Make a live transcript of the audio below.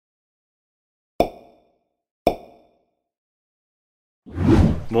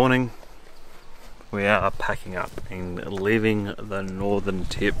Morning. We are packing up and leaving the northern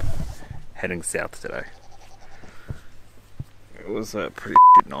tip, heading south today. It was a pretty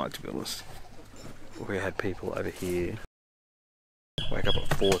shit night, to be honest. We had people over here wake up at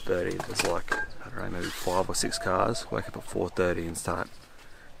 4:30. There's like, I don't know, maybe 5 or 6 cars. Wake up at 4:30 and start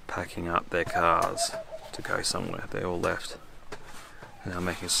packing up their cars to go somewhere. They all left. And they're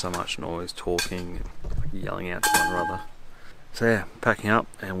making so much noise, talking, and yelling out to one another. So yeah, packing up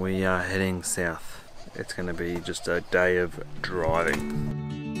and we are heading south. It's going to be just a day of driving.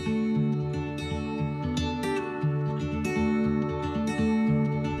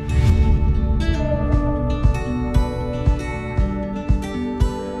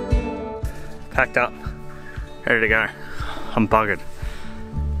 Packed up, ready to go. I'm buggered.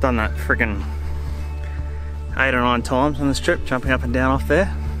 Done that freaking 8 or 9 times on this trip, jumping up and down off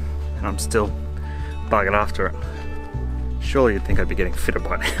there, and I'm still buggered after it. Surely you'd think I'd be getting fitter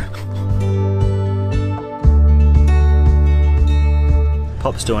by now.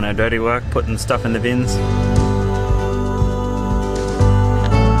 Pop's doing our dirty work, putting stuff in the bins.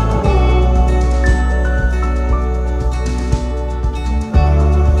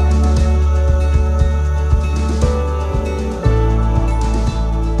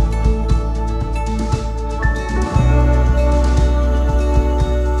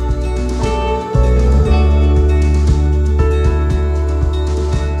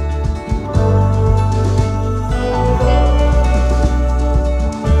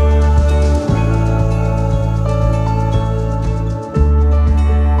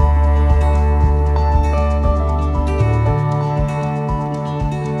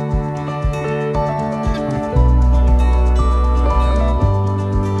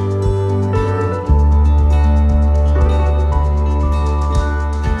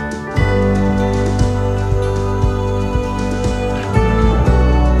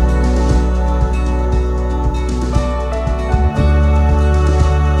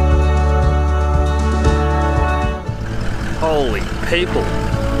 Holy people.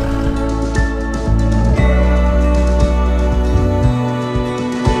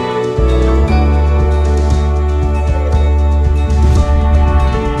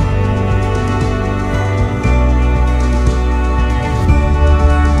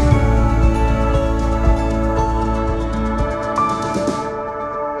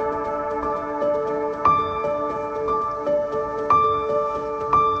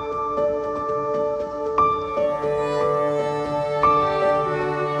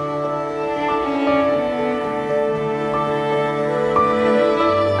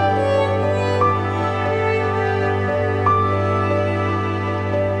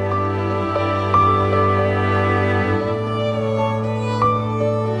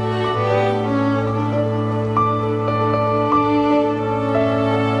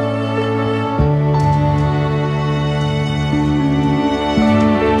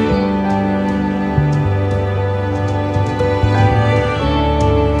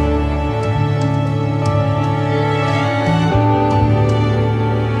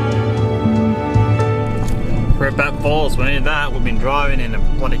 Falls, we needed that. We've been driving in a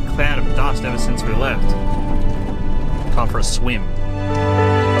bloody cloud of dust ever since we left. Time for a swim.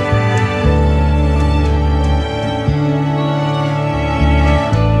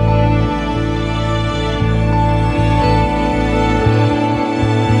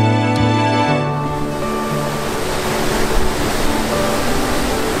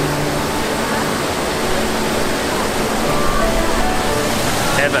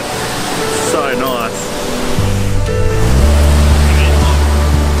 Heaven. So nice.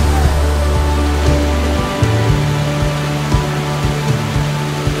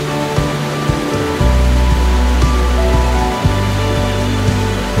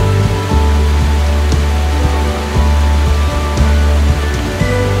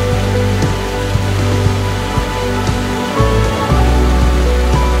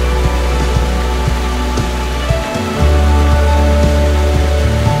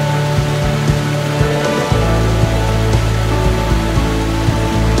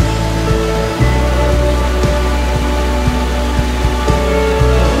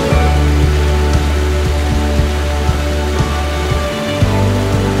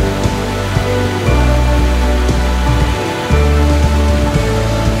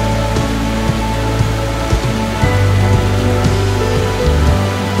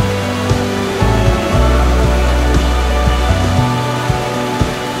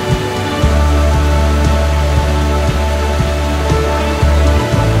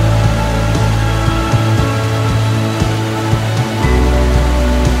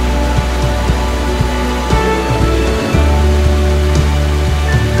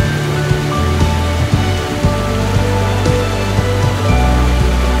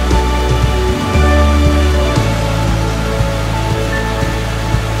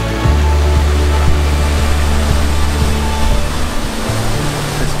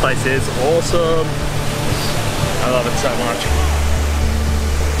 place is awesome. I love it so much.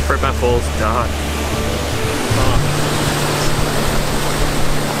 Prepper Falls dark. Oh.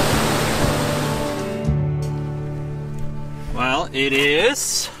 Well, it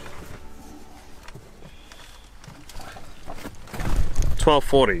is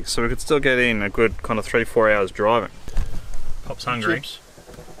 12:40, so we could still get in a good kind of 3-4 hours driving. Pop's hungry. Chips.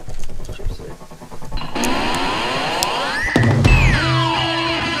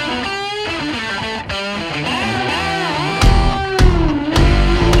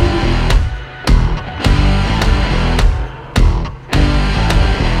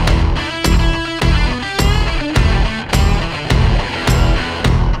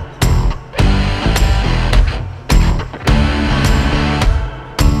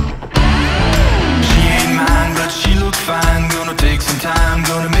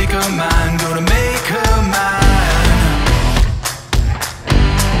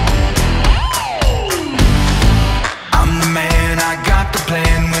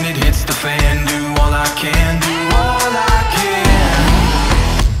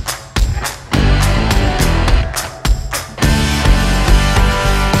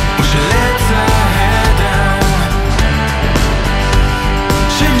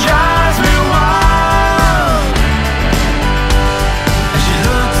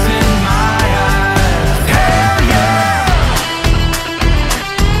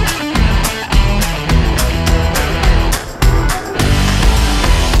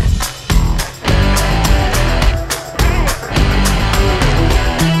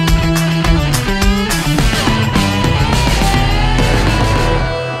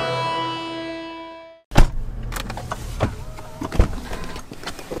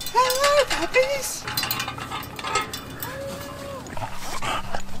 Puppies!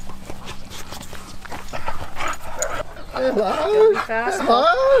 Hello!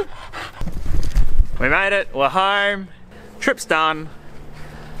 Hello! We made it, we're home. Trip's done.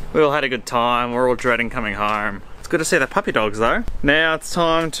 We all had a good time, we're all dreading coming home. It's good to see the puppy dogs though. Now it's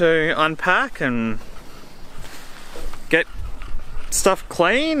time to unpack and get stuff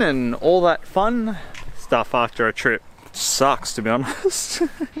clean and all that fun stuff after a trip. Sucks, to be honest.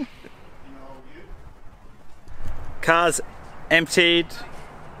 Car's emptied.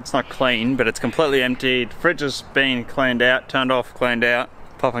 It's not clean, but it's completely emptied. Fridge has been cleaned out, turned off, cleaned out.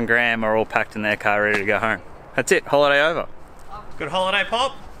 Pop and Graham are all packed in their car, ready to go home. That's it, holiday over. Good holiday,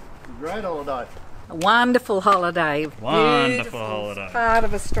 Pop? Great holiday. A wonderful holiday. Wonderful holiday. Part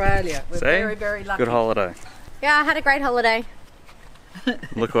of Australia. We're very, very lucky. Good holiday. Yeah, I had a great holiday.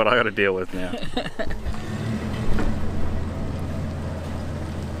 Look what I got to deal with now.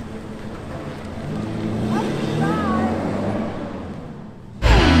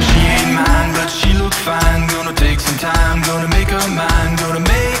 She ain't mine, but she looks fine. Gonna take some time, gonna